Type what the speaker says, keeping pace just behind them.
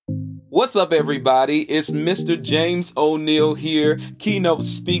What's up, everybody? It's Mr. James O'Neal here, keynote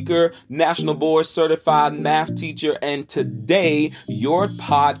speaker, National Board Certified math teacher, and today, your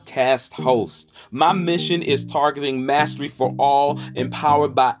podcast host. My mission is targeting mastery for all,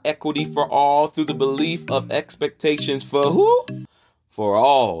 empowered by equity for all, through the belief of expectations for who? For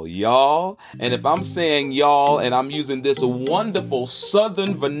all, y'all. And if I'm saying y'all and I'm using this wonderful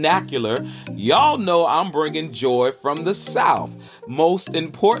Southern vernacular, y'all know I'm bringing joy from the South. Most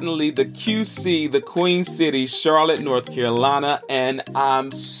importantly, the QC, the Queen City, Charlotte, North Carolina. And I'm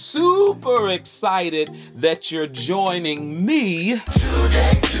super excited that you're joining me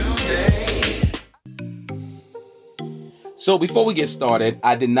today. So before we get started,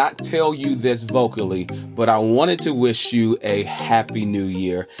 I did not tell you this vocally, but I wanted to wish you a Happy New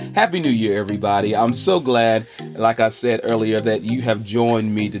Year. Happy New Year, everybody. I'm so glad, like I said earlier, that you have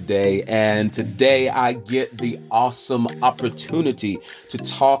joined me today. And today I get the awesome opportunity to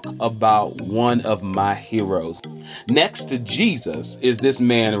talk about one of my heroes. Next to Jesus is this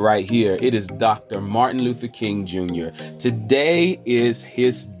man right here. It is Dr. Martin Luther King Jr. Today is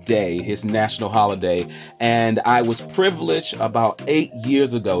his day, his national holiday. And I was privileged about 8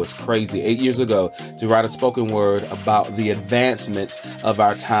 years ago, it's crazy, 8 years ago, to write a spoken word about the advancements of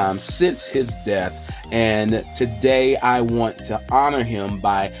our time since his death. And today I want to honor him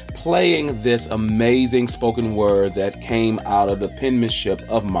by playing this amazing spoken word that came out of the penmanship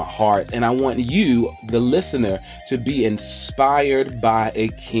of my heart. And I want you, the listener, to be inspired by a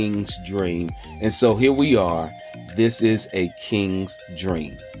king's dream. And so here we are. This is a king's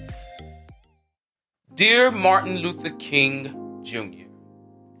dream. Dear Martin Luther King Jr.,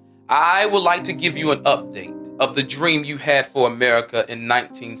 I would like to give you an update of the dream you had for America in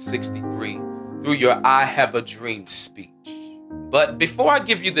 1963 through your I Have a Dream speech. But before I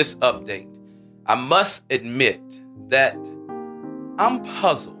give you this update, I must admit that I'm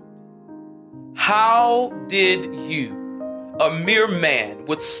puzzled. How did you, a mere man,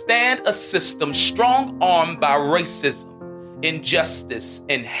 withstand a system strong-armed by racism, injustice,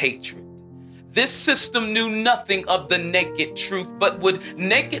 and hatred? This system knew nothing of the naked truth, but would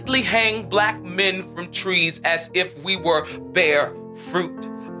nakedly hang black men from trees as if we were bare fruit,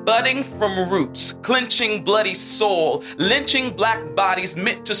 budding from roots, clenching bloody soil, lynching black bodies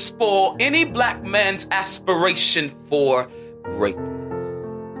meant to spoil any black man's aspiration for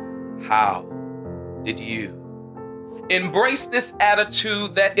greatness. How did you embrace this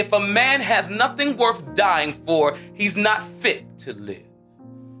attitude that if a man has nothing worth dying for, he's not fit to live?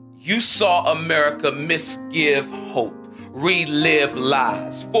 You saw America misgive hope, relive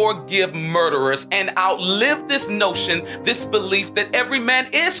lies, forgive murderers, and outlive this notion, this belief that every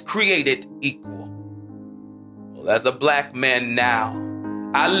man is created equal. Well, as a black man now,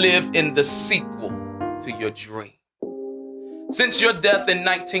 I live in the sequel to your dream. Since your death in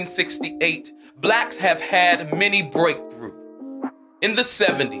 1968, blacks have had many breakthroughs. In the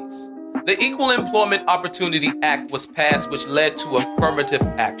 70s, the Equal Employment Opportunity Act was passed, which led to affirmative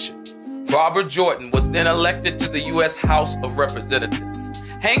action. Robert Jordan was then elected to the U.S. House of Representatives.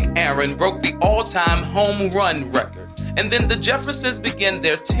 Hank Aaron broke the all-time home run record. And then the Jeffersons began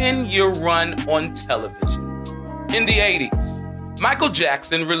their 10-year run on television. In the 80s, Michael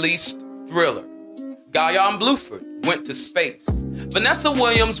Jackson released Thriller. Guyon Bluford went to space. Vanessa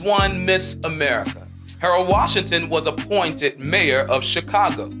Williams won Miss America. Harold Washington was appointed mayor of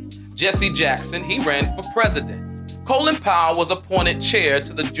Chicago. Jesse Jackson, he ran for president. Colin Powell was appointed chair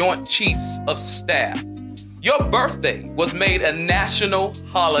to the Joint Chiefs of Staff. Your birthday was made a national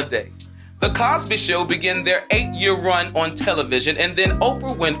holiday. The Cosby Show began their 8-year run on television, and then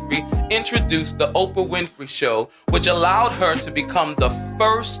Oprah Winfrey introduced the Oprah Winfrey Show, which allowed her to become the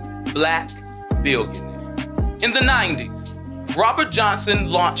first black billionaire. In the 90s, Robert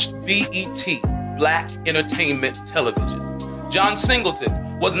Johnson launched BET, Black Entertainment Television. John Singleton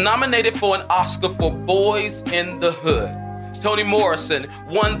was nominated for an Oscar for Boys in the Hood. Toni Morrison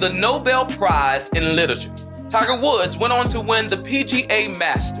won the Nobel Prize in Literature. Tiger Woods went on to win the PGA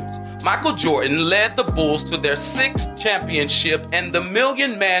Masters. Michael Jordan led the Bulls to their 6th championship, and the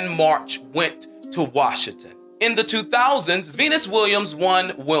Million Man March went to Washington. In the 2000s, Venus Williams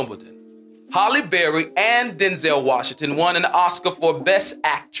won Wimbledon. Halle Berry and Denzel Washington won an Oscar for Best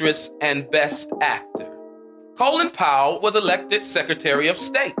Actress and Best Actor. Colin Powell was elected Secretary of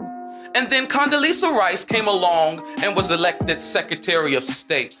State. And then Condoleezza Rice came along and was elected Secretary of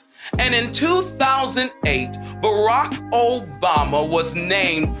State. And in 2008, Barack Obama was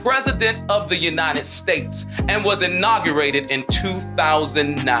named President of the United States and was inaugurated in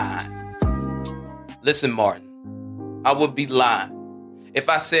 2009. Listen, Martin, I would be lying if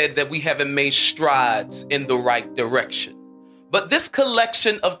I said that we haven't made strides in the right direction. But this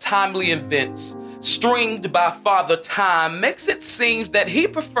collection of timely events, stringed by Father Time, makes it seem that he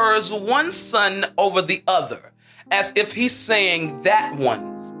prefers one son over the other, as if he's saying that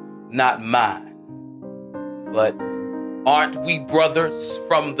one's not mine. But aren't we brothers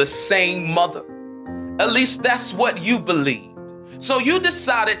from the same mother? At least that's what you believed. So you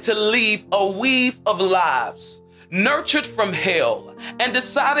decided to leave a weave of lives nurtured from hell, and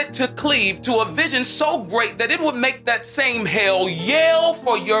decided to cleave to a vision so great that it would make that same hell yell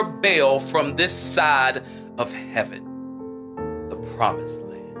for your bail from this side of heaven, the promised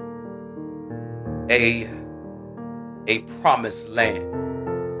land. A promised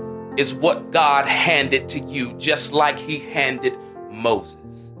land is what God handed to you, just like he handed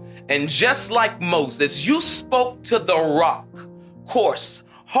Moses. And just like Moses, you spoke to the rock, coarse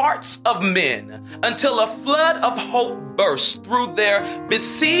hearts of men, until a flood of hope burst through their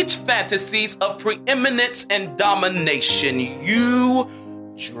besieged fantasies of preeminence and domination. You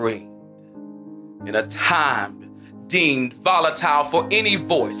dreamed in a time deemed volatile for any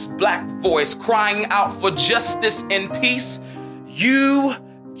voice, black voice crying out for justice and peace. You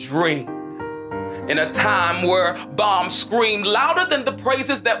dreamed in a time where bombs screamed louder than the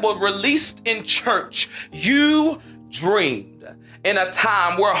praises that were released in church. You dreamed in a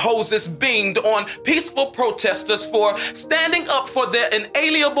time where hoses beamed on peaceful protesters for standing up for their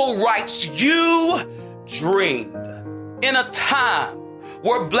inalienable rights. You dreamed in a time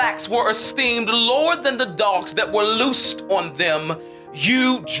where blacks were esteemed lower than the dogs that were loosed on them.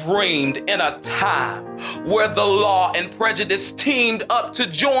 You dreamed in a time where the law and prejudice teamed up to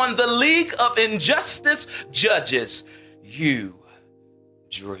join the League of Injustice Judges. You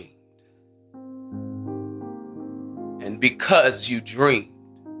dreamed. And because you dreamed,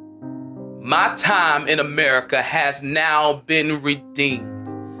 my time in America has now been redeemed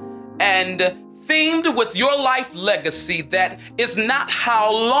and themed with your life legacy that is not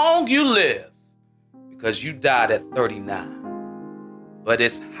how long you live, because you died at 39, but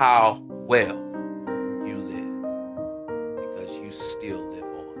it's how well you live, because you still live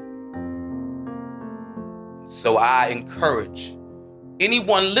on. So I encourage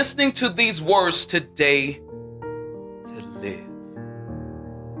anyone listening to these words today to live.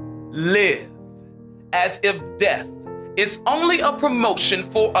 Live as if death is only a promotion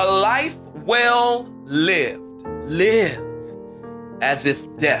for a life well lived. Live as if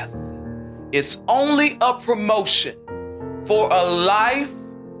death is only a promotion for a life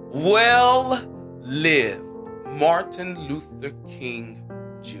well lived. Martin Luther King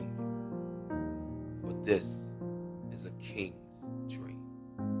Jr. For this is a king's dream.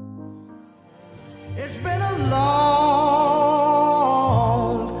 It's been a long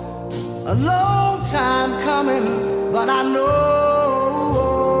time coming, but I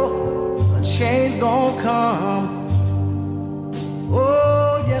know a change gonna come.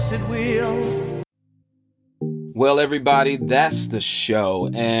 Oh, yes it will. Well, everybody, that's the show.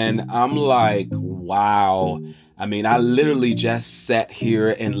 And I'm like, wow. I mean, I literally just sat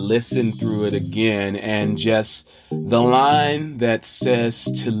here and listened through it again, and just the line that says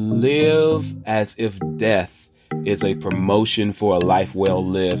to live as if death is a promotion for a life well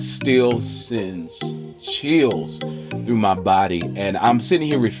lived still sends chills through my body. And I'm sitting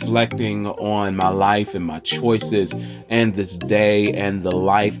here reflecting on my life and my choices and this day and the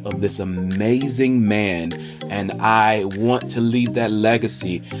life of this amazing man. And I want to leave that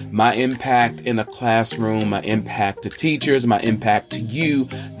legacy, my impact in a classroom, my impact to teachers, my impact to you,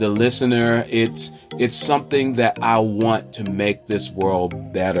 the listener. It's something that I want to make this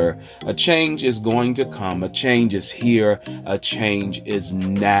world better. A change is going to come. A change is here. A change is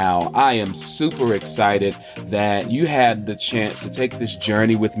now. I am super excited that you had the chance to take this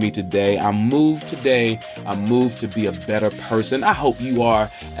journey with me today. I'm moved today. I'm moved to be a better person. I hope you are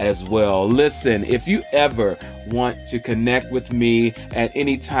as well. Listen, if you ever want to connect with me at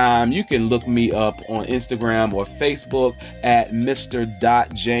any time, you can look me up on Instagram or Facebook at Mr.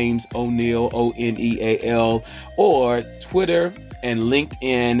 James O'Neal, O'Neal, or Twitter and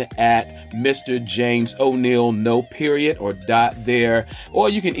LinkedIn at Mr. James O'Neal, no period or dot there. Or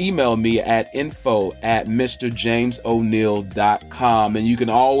you can email me at info@mrjamesoneal.com. And you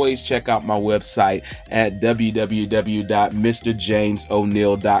can always check out my website at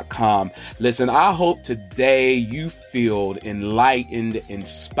www.mrjamesoneal.com. Listen, I hope today you feel enlightened,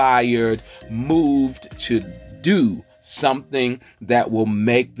 inspired, moved to do something that will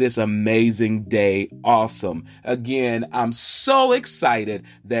make this amazing day awesome. Again, I'm so excited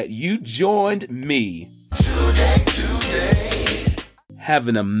that you joined me. Today. Have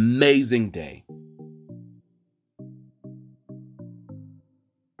an amazing day.